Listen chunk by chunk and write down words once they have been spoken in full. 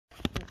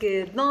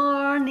Good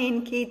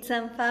morning, kids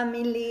and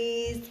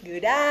families.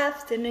 Good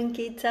afternoon,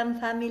 kids and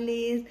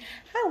families.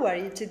 How are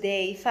you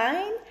today?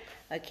 Fine?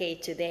 Okay,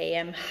 today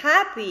I'm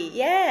happy.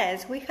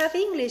 Yes, we have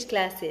English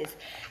classes.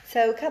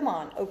 So come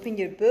on, open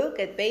your book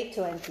at page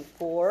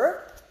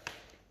 24.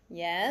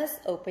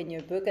 Yes, open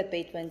your book at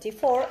page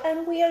 24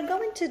 and we are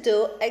going to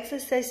do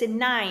exercise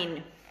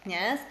 9.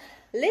 Yes,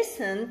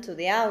 listen to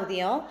the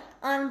audio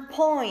and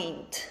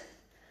point.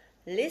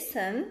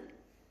 Listen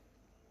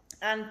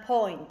and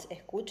point.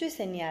 Escucho y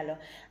señalo.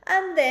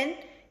 And then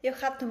you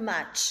have to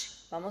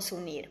match. Vamos a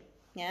unir.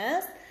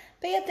 Yes?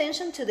 Pay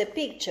attention to the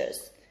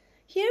pictures.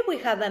 Here we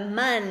have a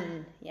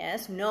man.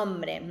 Yes, un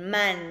hombre,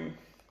 man.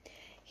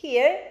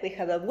 Here we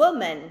have a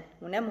woman,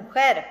 una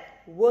mujer,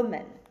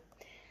 woman.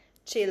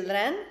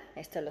 Children,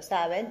 esto lo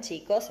saben,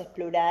 chicos, es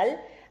plural.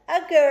 A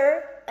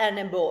girl and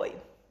a boy.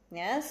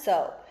 Yes,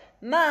 so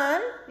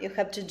man, you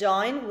have to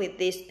join with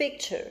this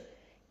picture.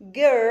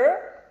 Girl,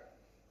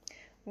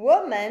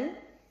 woman,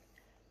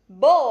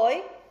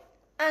 boy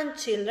and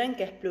children,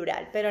 que es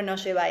plural, pero no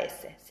lleva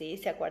S, ¿sí?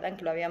 ¿Se acuerdan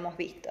que lo habíamos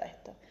visto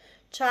esto?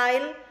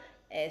 Child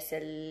es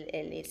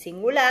el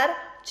singular,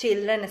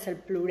 children es el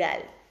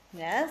plural.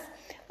 Yes?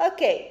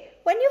 Okay,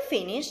 when you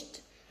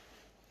finished,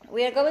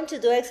 we are going to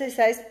do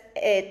exercise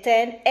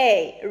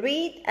 10A,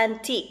 read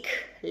and tick.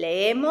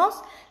 Leemos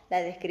la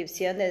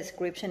descripción, the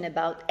description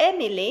about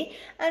Emily,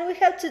 and we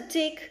have to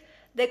tick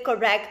the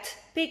correct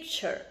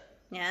picture.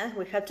 Yes,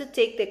 we have to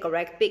tick the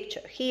correct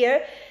picture.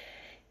 Here,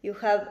 you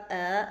have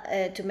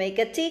to make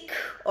a tick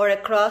or a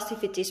cross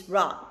if it is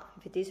wrong.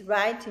 If it is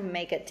right, you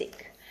make a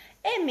tick.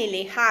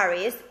 Emily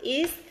Harris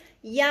is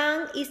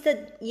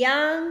the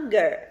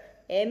younger.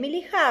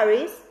 Emily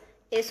Harris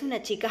es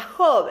una chica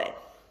joven.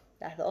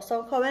 Las dos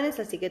son jóvenes,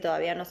 así que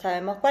todavía no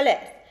sabemos cuál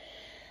es.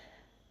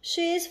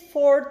 She is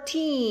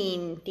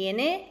 14.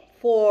 Tiene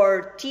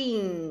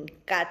 14.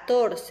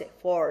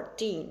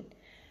 14.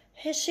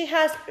 She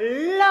has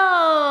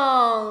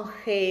long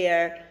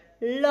hair.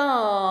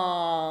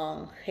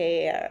 Long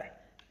hair,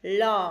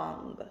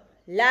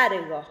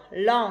 largo,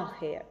 long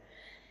hair.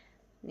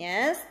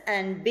 Yes,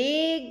 and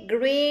big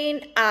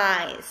green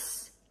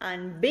eyes,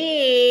 and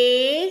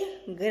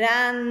big,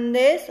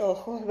 grandes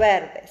ojos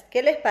verdes.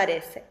 ¿Qué les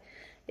parece?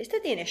 Este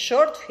tiene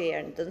short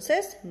hair,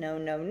 entonces,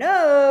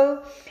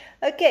 no.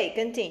 Okay,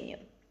 continue.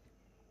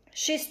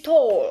 She's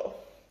tall,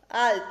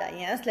 alta,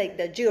 yes, like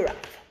the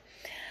giraffe.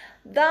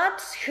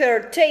 That's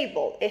her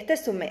table. Esta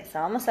es su mesa.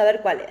 Vamos a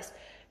ver cuál es.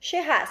 She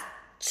has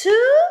 2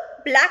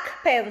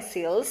 black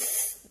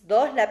pencils,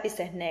 2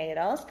 lápices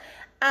negros,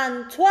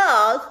 and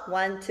 12,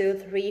 1, 2,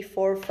 3,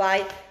 4,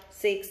 5,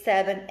 6,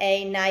 7,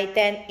 8, 9,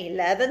 10,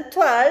 11,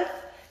 12,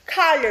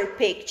 color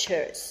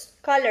pencils,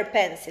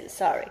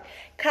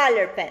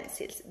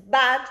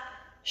 but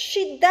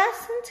she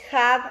doesn't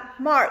have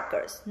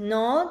markers.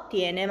 No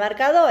tiene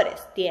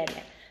marcadores.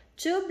 Tiene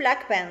 2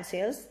 black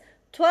pencils,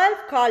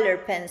 12 color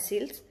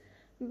pencils,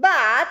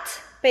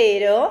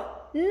 pero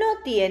no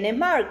tiene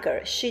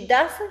markers. She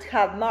doesn't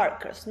have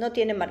markers. No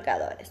tiene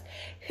marcadores.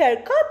 Her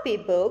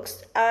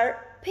copybooks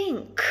are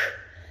pink.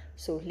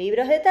 Sus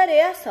libros de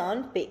tarea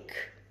son pink.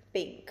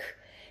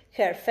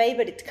 Her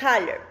favorite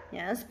color.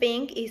 Yes,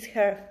 pink is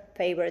her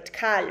favorite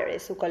color.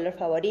 Es su color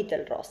favorito,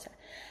 el rosa.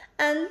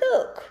 And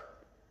look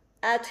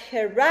at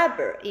her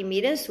rubber. Y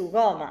miren su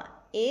goma.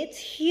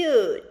 It's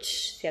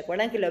huge. ¿Se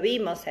acuerdan que lo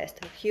vimos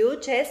esto?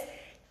 Huge es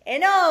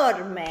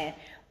enorme.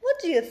 What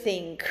do you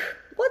think?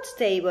 What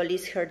table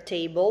is her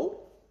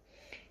table?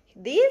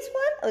 This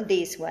one or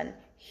this one?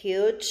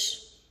 Huge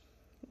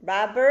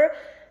rubber,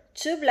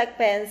 2 black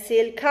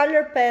pencils,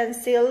 color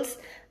pencils,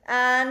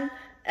 and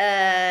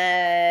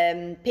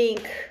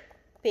pink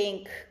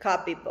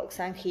copybooks.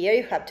 And here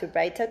you have to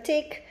write a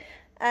tick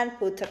and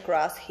put a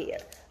cross here.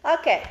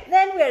 Okay,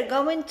 then we are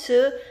going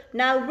to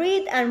now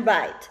read and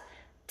write.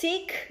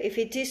 Tick if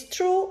it is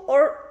true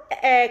or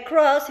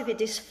cross if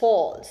it is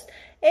false.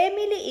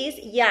 Emily is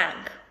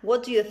young.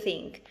 What do you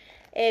think?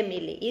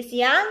 Emily is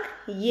young?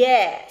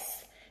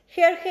 Yes.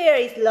 Her hair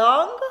is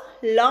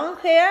long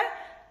hair?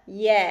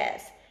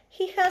 Yes.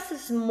 He has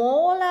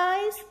small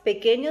eyes,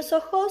 pequeños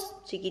ojos,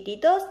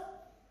 chiquititos?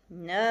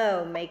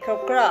 No, make a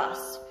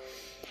cross.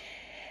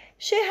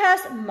 She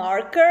has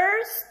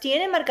markers.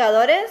 ¿Tiene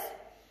marcadores?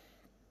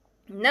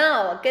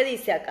 No, ¿qué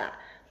dice acá?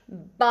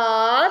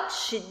 But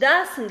she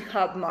doesn't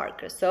have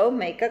markers, so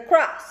make a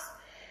cross.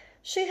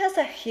 She has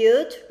a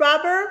huge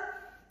rubber.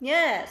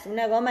 Yes,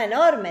 una goma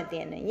enorme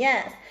tiene,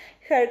 yes.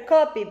 Her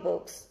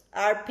copybooks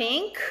are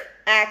pink,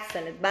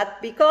 excellent, but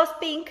because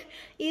pink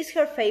is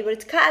her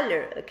favorite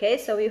color, okay,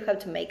 so you have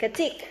to make a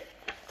tick.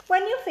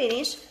 When you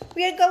finish,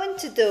 we are going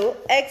to do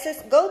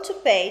exercise, go to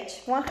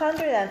page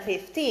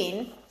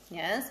 115,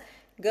 yes,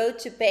 go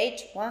to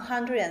page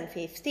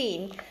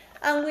 115,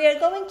 and we are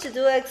going to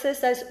do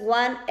exercise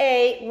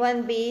 1A,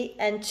 1B,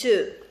 and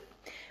 2.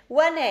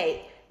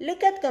 1A.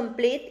 Look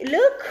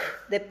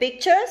the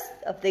pictures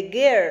of the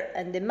girl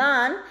and the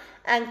man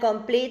and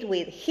complete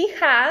with he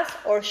has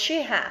or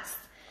she has.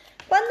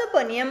 Cuando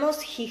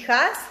poníamos he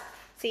has,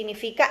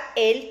 significa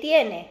él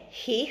tiene.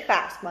 He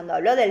has, cuando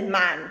hablo del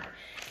man.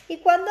 Y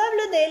cuando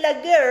hablo de la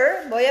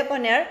girl, voy a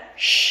poner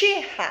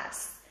she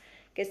has,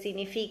 que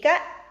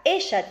significa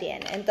ella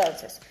tiene.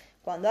 Entonces,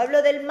 cuando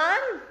hablo del man,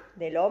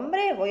 del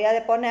hombre, voy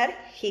a poner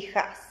he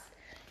has.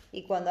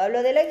 Y cuando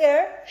hablo de la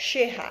girl,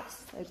 she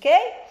has. ¿Ok?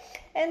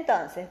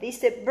 Entonces,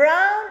 dice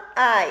brown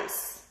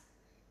eyes.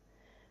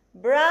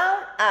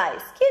 Brown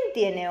eyes. ¿Quién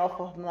tiene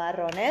ojos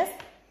marrones?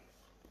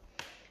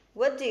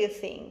 What do you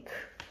think?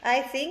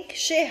 I think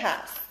she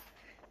has.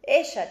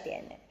 Ella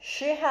tiene.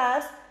 She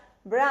has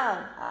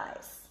brown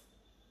eyes.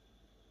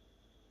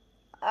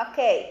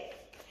 Okay.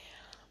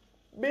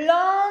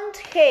 Blonde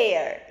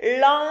hair.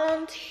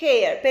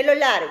 Pelo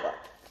largo.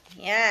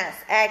 Yes,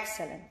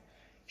 excellent.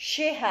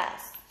 She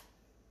has.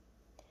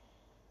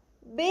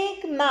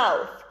 Big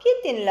mouth.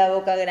 ¿Quién tiene la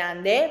boca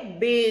grande?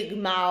 Big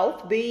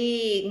mouth.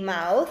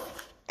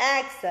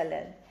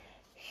 Excellent.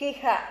 He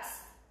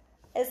has.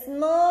 A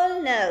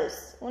small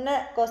nose.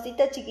 Una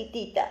cosita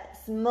chiquitita.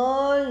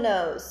 Small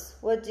nose.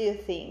 What do you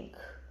think?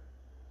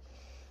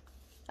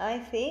 I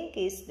think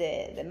it's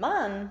the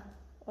man.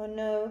 Oh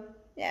no.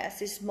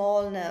 Yes, a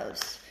small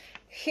nose.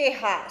 He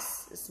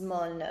has a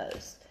small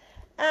nose.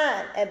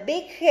 And a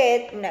big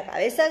head, una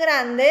cabeza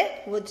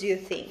grande. What do you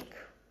think?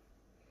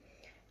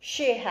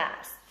 She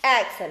has.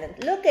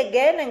 Excellent. Look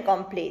again and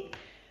complete.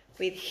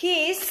 With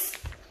his,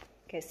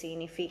 que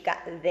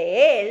significa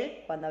de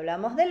él, cuando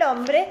hablamos del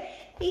hombre,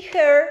 y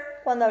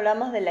her, cuando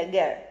hablamos de la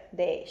girl,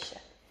 de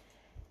ella.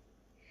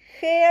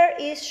 Hair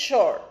is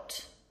short.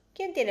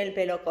 ¿Quién tiene el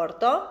pelo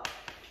corto?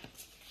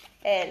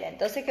 Él.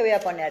 Entonces, ¿qué voy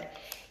a poner?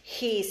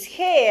 His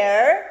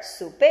hair,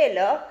 su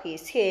pelo,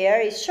 his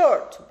hair is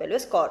short. Su pelo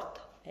es corto.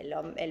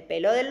 El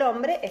pelo del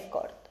hombre es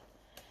corto.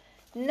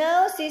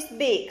 Nose is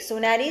big. Su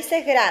nariz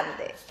es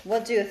grande.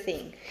 What do you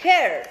think?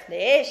 Her,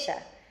 de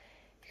ella.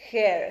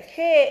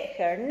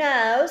 Her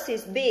nose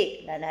is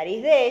big. La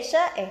nariz de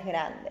ella es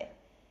grande.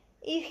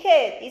 Y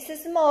head is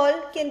small.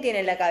 ¿Quién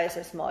tiene la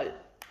cabeza small?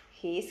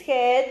 His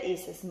head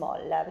is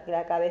small.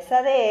 La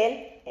cabeza de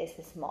él es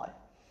small.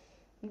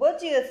 What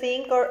do you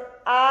think?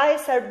 Her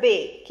eyes are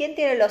big. ¿Quién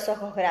tiene los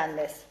ojos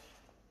grandes?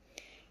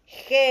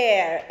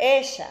 Her,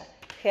 ella.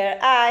 Her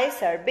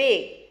eyes are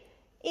big.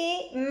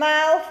 Y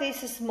mouth is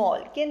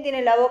small. ¿Quién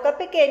tiene la boca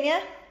pequeña?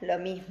 Lo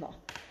mismo.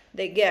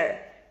 The girl.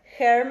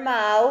 Her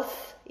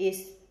mouth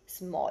is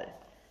small.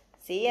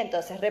 ¿Sí?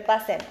 Entonces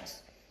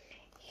repasemos.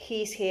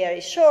 His hair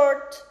is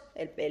short.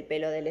 El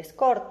pelo de él es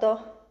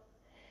corto.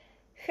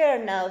 Her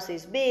nose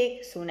is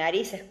big. Su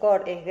nariz es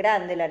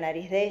grande, la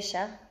nariz de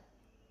ella.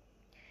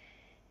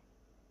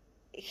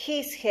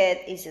 His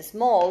head is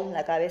small.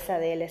 La cabeza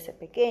de él es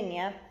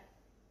pequeña.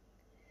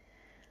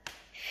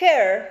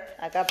 Her,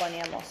 acá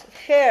poníamos,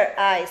 her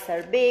eyes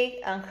are big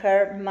and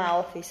her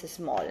mouth is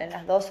small. En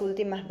las dos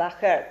últimas va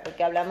her,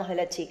 porque hablamos de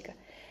la chica,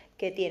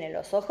 que tiene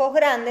los ojos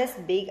grandes,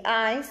 big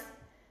eyes,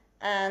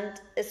 and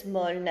a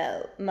small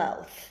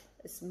mouth.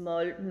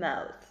 Small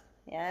mouth,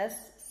 yes,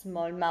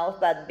 small mouth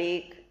but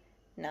big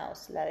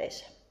nose, la de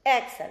ella.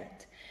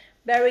 Excellent,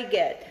 very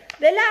good.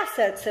 The last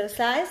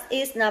exercise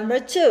is number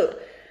 2.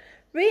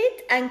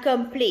 Read and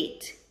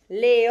complete.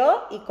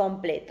 Leo y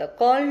completo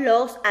con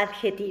los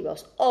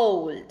adjetivos.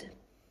 Old,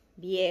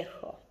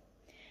 viejo.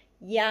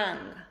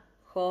 Young,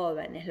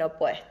 joven, es lo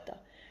opuesto.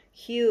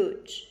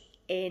 Huge,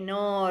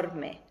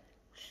 enorme.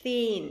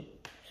 Thin,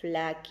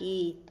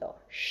 flaquito.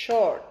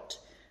 Short,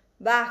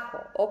 bajo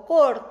o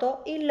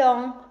corto. Y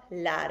long,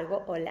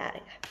 largo o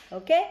larga.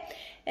 ¿Ok?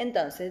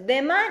 Entonces,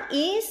 the man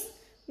is,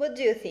 what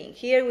do you think?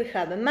 Here we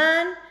have a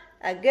man,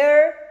 a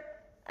girl,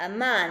 a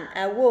man,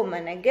 a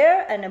woman, a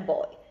girl, and a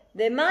boy.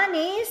 The man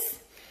is...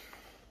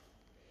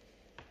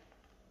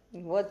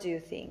 What do you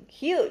think?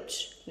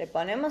 Huge. ¿Le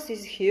ponemos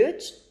is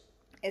huge?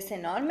 ¿Es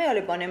enorme o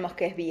le ponemos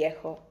que es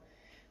viejo?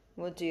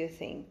 What do you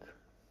think?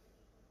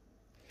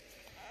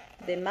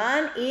 The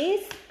man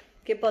is...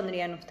 ¿Qué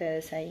pondrían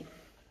ustedes ahí?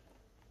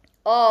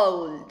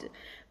 Old.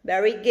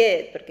 Very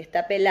good, porque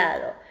está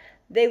pelado.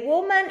 The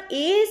woman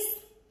is...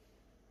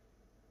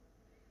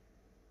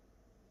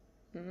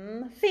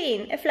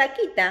 thin. Es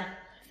flaquita.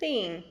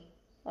 Thin.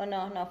 Oh,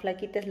 no,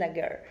 flaquita es la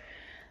girl.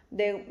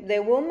 The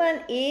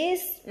woman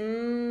is,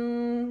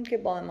 ¿qué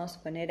podemos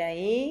poner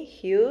ahí?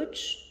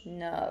 Huge,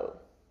 no.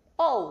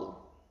 Old,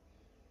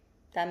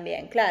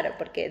 también, claro,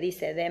 porque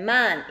dice the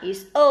man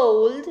is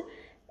old,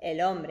 el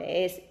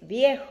hombre es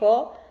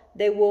viejo,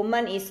 the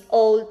woman is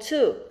old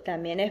too,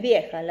 también es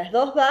vieja. Las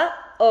dos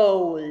va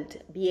old,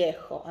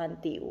 viejo,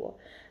 antiguo.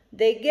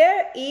 The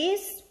girl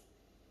is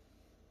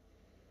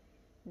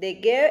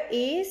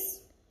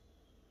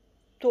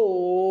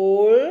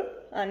tall,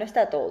 no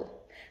está tall.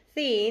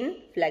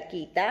 Thin,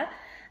 flaquita,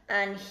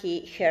 and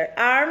her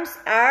arms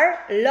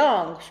are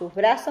long. Sus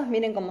brazos,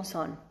 miren cómo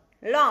son.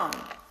 Long,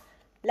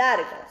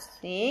 largos,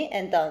 ¿sí?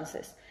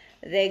 Entonces,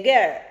 the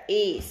girl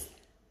is,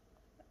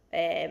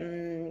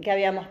 ¿qué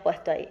habíamos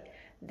puesto ahí?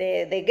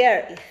 The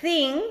girl is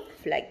thin,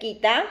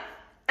 flaquita,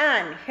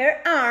 and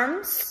her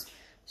arms,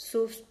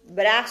 sus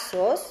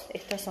brazos,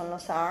 estos son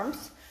los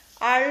arms,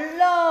 are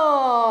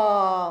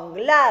long,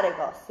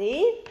 largos,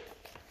 ¿sí?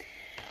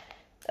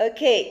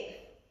 Ok.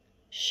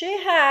 She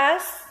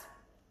has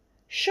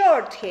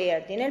short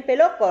hair, tiene el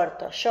pelo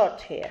corto,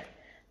 short hair.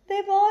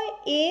 The boy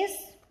is,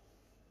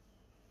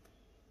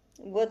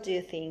 what do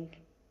you think?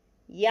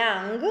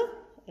 Young,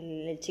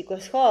 el chico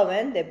es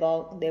joven, the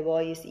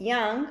boy is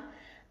young,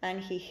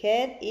 and his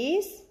head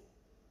is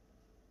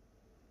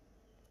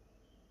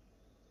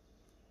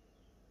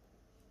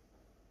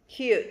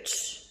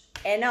huge,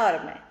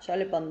 enorme, yo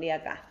le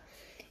pondría acá.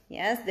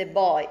 Yes, the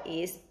boy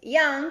is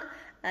young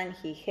and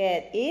his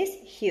head is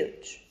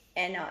huge,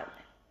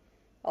 enorme.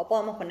 O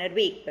podemos poner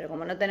big, pero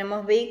como no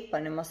tenemos big,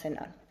 ponemos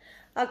enorme.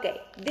 Okay,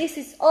 this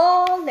is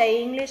all the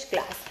English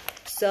class.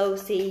 So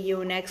see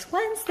you next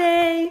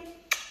Wednesday.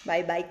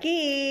 Bye bye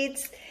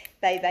kids.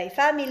 Bye bye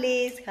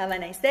families. Have a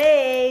nice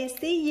day.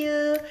 See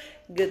you.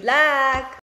 Good luck.